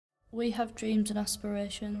We have dreams and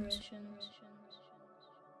aspirations.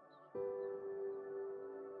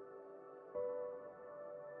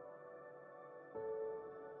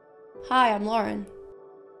 Hi, I'm Lauren.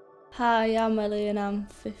 Hi, I'm Ellie and I'm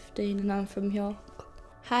 15 and I'm from York.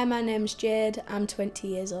 Hi, my name's Jade, I'm 20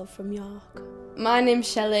 years old from York. My name's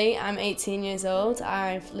Shelley, I'm 18 years old.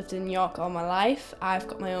 I've lived in York all my life. I've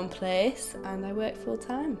got my own place and I work full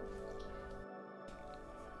time.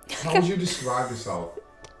 How would you describe yourself?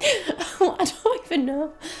 I don't even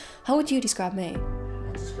know. How would you describe me?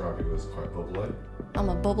 I'd describe you as quite bubbly. I'm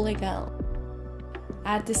a bubbly girl.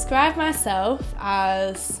 I'd describe myself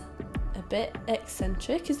as a bit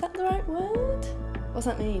eccentric. Is that the right word? What does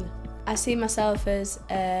that mean? I see myself as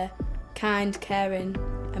a kind, caring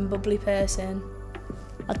and bubbly person.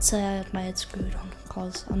 I'd say I had my head screwed on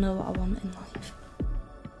because I know what I want in life.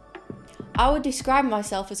 I would describe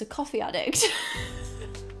myself as a coffee addict.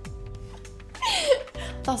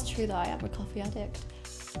 That's true that I am a coffee addict.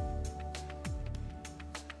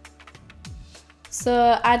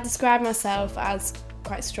 So I'd describe myself as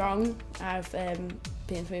quite strong. I've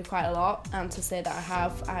been through quite a lot, and to say that I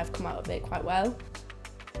have come out of it quite well.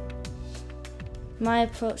 My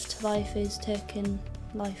approach to life is taking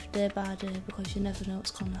life day by day because you never know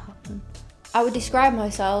what's going to happen. I would describe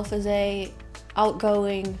myself as a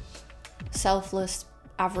outgoing, selfless,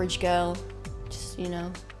 average girl. Just,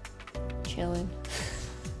 chilling.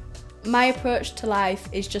 My approach to life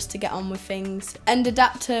is just to get on with things and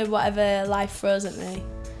adapt to whatever life throws at me.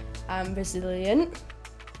 I'm resilient.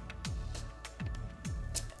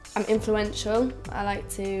 I'm influential. I like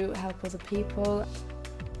to help other people.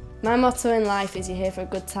 My motto in life is you're here for a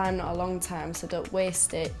good time, not a long time, so don't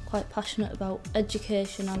waste it. Quite passionate about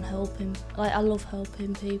education and helping. I love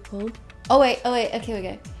helping people. Oh wait, okay, we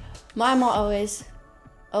go. My motto is,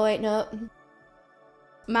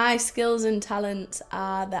 My skills and talents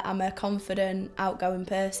are that I'm a confident, outgoing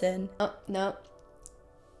person. No.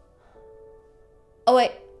 Oh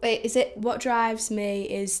wait, is it? What drives me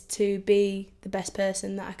is to be the best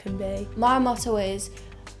person that I can be. My motto is,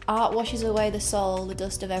 art washes away the soul, the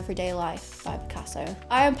dust of everyday life, by Picasso.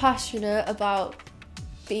 I am passionate about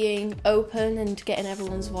being open and getting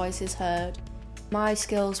everyone's voices heard. My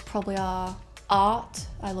skills probably are art.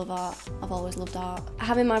 I love art. I've always loved art.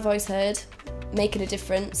 Having my voice heard, making a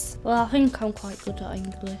difference. Well, I think I'm quite good at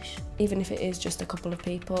English. Even if it is just a couple of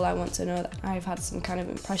people, I want to know that I've had some kind of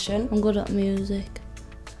impression. I'm good at music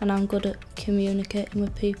and I'm good at communicating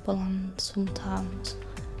with people, and sometimes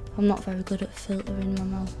I'm not very good at filtering my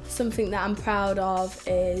mouth. Something that I'm proud of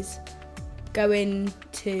is going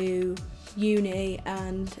to uni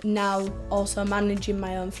and now also managing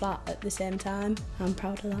my own flat at the same time. I'm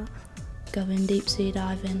proud of that. Going deep sea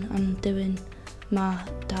diving and doing my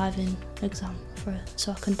diving exam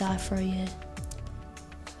so I can dive for a year.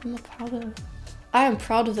 I am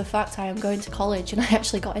proud of the fact I am going to college and I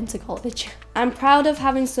actually got into college. I'm proud of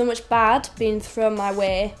having so much bad being thrown my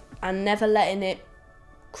way and never letting it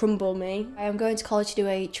crumble me. I am going to college to do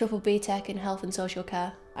a triple BTEC in health and social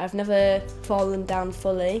care. I've never fallen down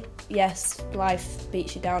fully. Yes, life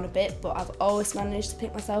beats you down a bit, but I've always managed to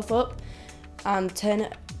pick myself up and turn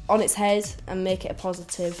it on its head and make it a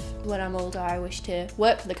positive. When I'm older, I wish to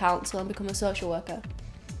work for the council and become a social worker.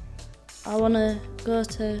 I want to go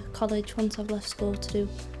to college once I've left school to do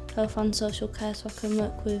health and social care so I can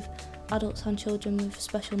work with adults and children with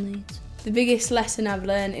special needs. The biggest lesson I've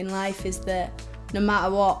learned in life is that no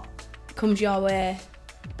matter what comes your way,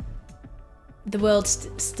 the world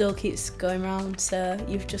still keeps going round, so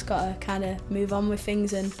you've just got to kind of move on with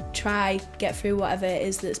things and try get through whatever it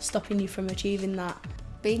is that's stopping you from achieving that.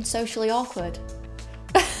 Being socially awkward.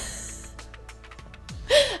 I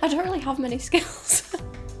don't really have many skills.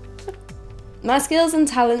 My skills and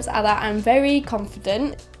talents are that I'm very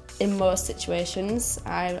confident in most situations.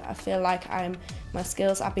 I feel like my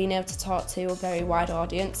skills are being able to talk to a very wide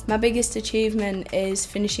audience. My biggest achievement is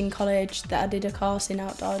finishing college that I did a course in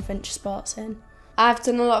outdoor adventure sports in. I've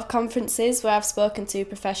done a lot of conferences where I've spoken to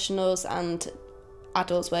professionals and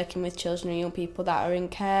adults working with children and young people that are in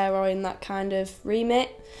care or in that kind of remit.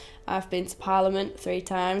 I've been to Parliament 3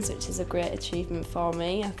 times, which is a great achievement for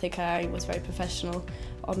me. I think I was very professional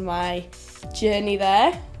on my journey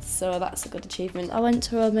there, so that's a good achievement. I went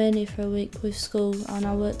to Romania for a week with school and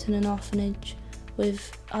I worked in an orphanage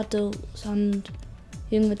with adults and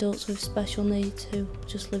young adults with special needs who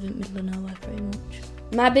just live in the middle of nowhere pretty much.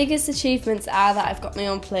 My biggest achievements are that I've got my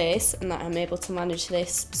own place and that I'm able to manage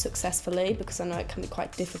this successfully, because I know it can be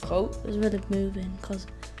quite difficult. It was really moving because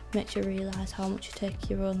it makes you realise how much you take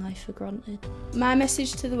your own life for granted. My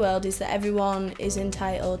message to the world is that everyone is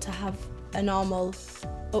entitled to have a normal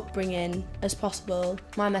upbringing as possible.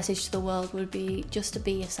 My message to the world would be just to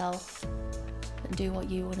be yourself and do what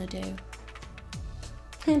you want to do.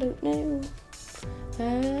 I don't know.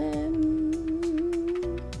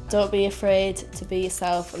 Don't be afraid to be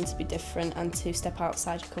yourself and to be different and to step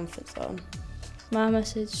outside your comfort zone. My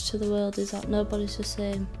message to the world is that nobody's the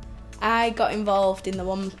same. I got involved in the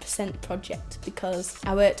 1% project because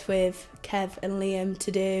I worked with Kev and Liam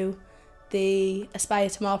to do the Aspire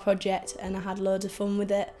to More project, and I had loads of fun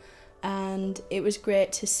with it, and it was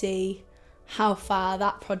great to see how far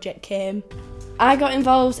that project came. I got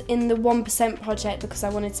involved in the 1% project because I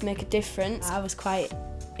wanted to make a difference. I was quite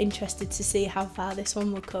interested to see how far this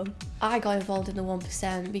one would come. I got involved in the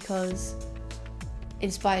 1% because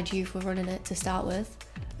Inspired Youth were running it to start with,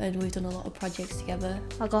 and we've done a lot of projects together.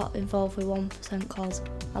 I got involved with 1% because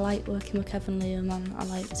I like working with Kevin Liam and I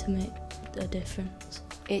like to make a difference.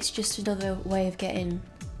 It's just another way of getting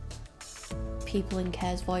people in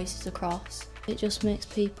care's voices across. It just makes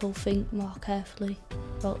people think more carefully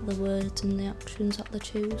about the words and the actions that they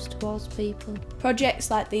choose towards people. Projects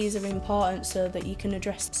like these are important so that you can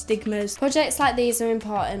address stigmas. Projects like these are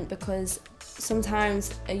important because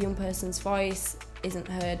sometimes a young person's voice isn't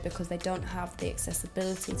heard because they don't have the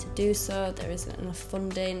accessibility to do so, there isn't enough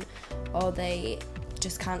funding, or they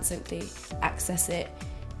just can't simply access it.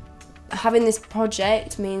 Having this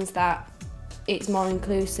project means that it's more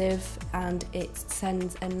inclusive and it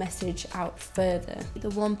sends a message out further. The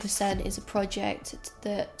 1% is a project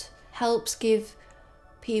that helps give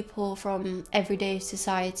people from everyday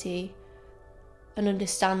society an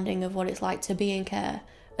understanding of what it's like to be in care,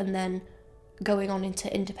 and then going on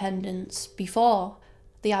into independence before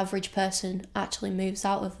the average person actually moves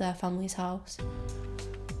out of their family's house,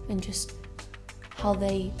 and just how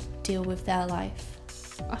they deal with their life.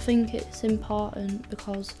 I think it's important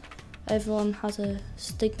because everyone has a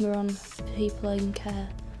stigma on people in care,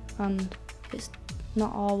 and it's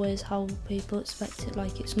not always how people expect it.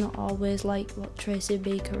 Like, it's not always like what Tracy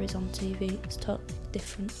Beaker is on TV, it's totally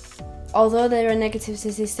different. Although there are negative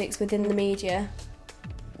statistics within the media,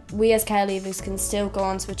 we as care leavers can still go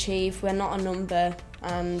on to achieve. We're not a number,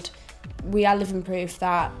 and we are living proof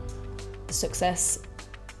that success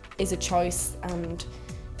is a choice and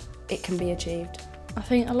it can be achieved. I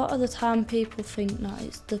think a lot of the time people think that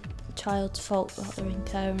it's the child's fault that they're in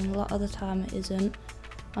care, and a lot of the time it isn't.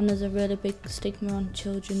 And there's a really big stigma on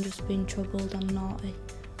children just being troubled and naughty.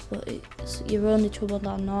 But you're only troubled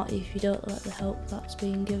and naughty if you don't let the help that's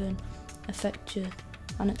being given affect you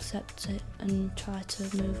and accept it and try to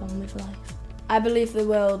move on with life. I believe the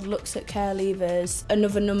world looks at care leavers,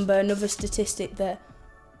 another number, another statistic that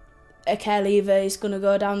a care leaver is going to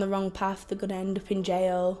go down the wrong path, they're going to end up in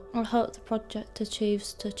jail. I hope the project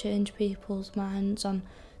achieves to change people's minds and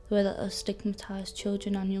the way that they stigmatise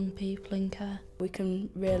children and young people in care. We can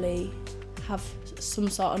really have some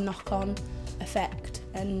sort of knock-on effect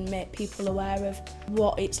and make people aware of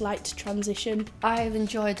what it's like to transition. I've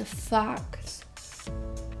enjoyed the fact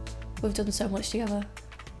we've done so much together,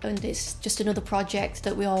 and it's just another project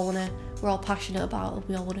that we're all passionate about, and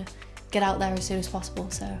we all want to get out there as soon as possible.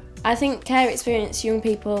 So I think care experienced young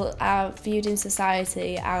people are viewed in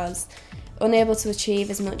society as unable to achieve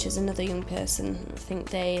as much as another young person. I think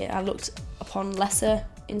they are looked upon lesser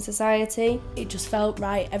in society. It just felt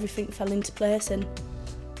right, everything fell into place, and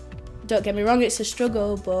don't get me wrong, it's a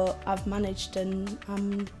struggle, but I've managed, and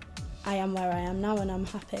I am where I am now, and I'm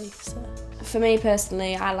happy. So for me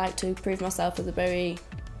personally, I like to prove myself as a very,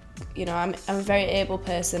 I'm a very able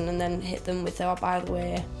person, and then hit them with, oh, by the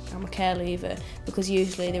way, I'm a care leaver, because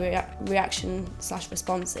usually the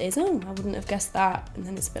reaction/response is, oh, I wouldn't have guessed that, and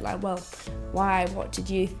then it's a bit like, well, why? What did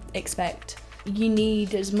you expect? You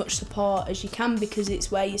need as much support as you can because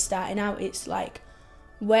it's where you're starting out. It's like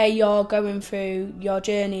where you're going through your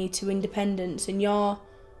journey to independence, and you're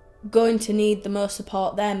going to need the most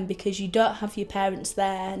support then because you don't have your parents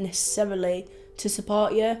there necessarily to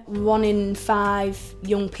support you. 1 in 5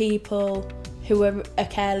 young people who are a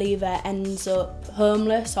care leaver ends up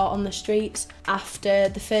homeless or on the streets after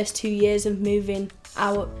the first 2 years of moving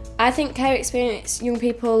out. I think care experienced young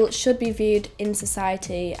people should be viewed in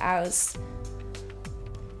society as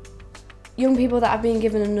young people that have been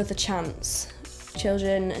given another chance.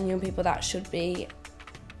 Children and young people that should be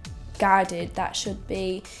guided, that should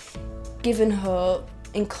be given hope,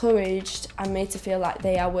 encouraged and made to feel like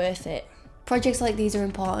they are worth it. Projects like these are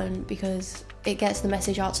important because it gets the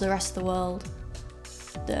message out to the rest of the world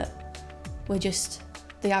that we're just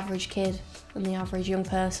the average kid and the average young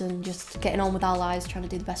person just getting on with our lives, trying to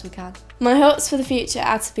do the best we can. My hopes for the future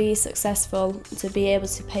are to be successful, to be able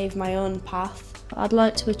to pave my own path. I'd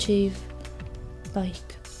like to achieve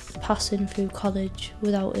passing through college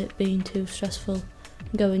without it being too stressful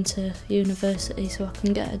and going to university so I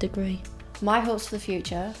can get a degree. My hopes for the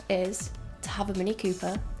future is to have a Mini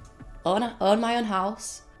Cooper, own my own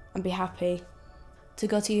house, And be happy. to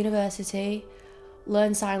go to university,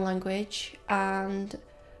 learn sign language and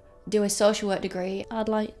do a social work degree. I'd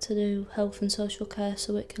like to do health and social care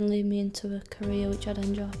so it can lead me into a career which I'd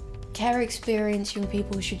enjoy. Care experience young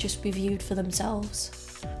people should just be viewed for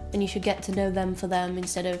themselves, and you should get to know them for them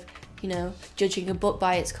instead of, judging a book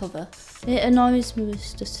by its cover. It annoys me with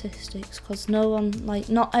statistics because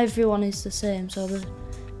not everyone is the same, so they're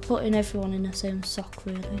putting everyone in the same sock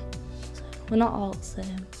really. So we're not all the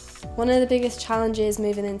same. One of the biggest challenges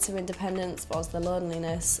moving into independence was the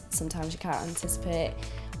loneliness. Sometimes you can't anticipate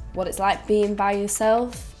what it's like being by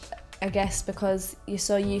yourself, I guess because you're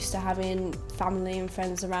so used to having family and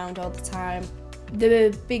friends around all the time.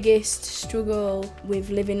 The biggest struggle with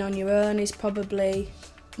living on your own is probably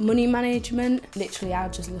money management. Literally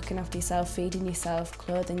out just looking after yourself, feeding yourself,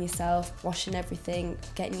 clothing yourself, washing everything,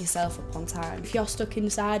 getting yourself up on time. If you're stuck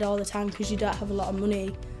inside all the time because you don't have a lot of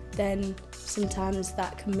money, then sometimes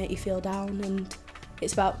that can make you feel down, and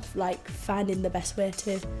it's about finding the best way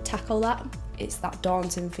to tackle that. It's that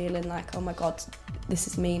daunting feeling like, oh my God, this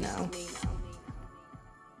is me now.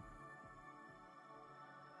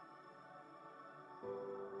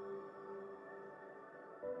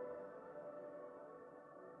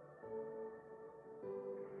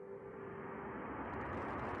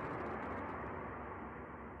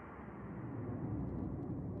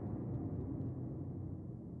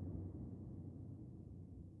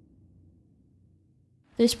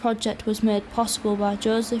 This project was made possible by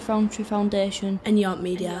Joseph Rowntree Foundation And York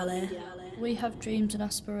Media LA. We have dreams and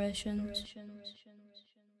aspirations.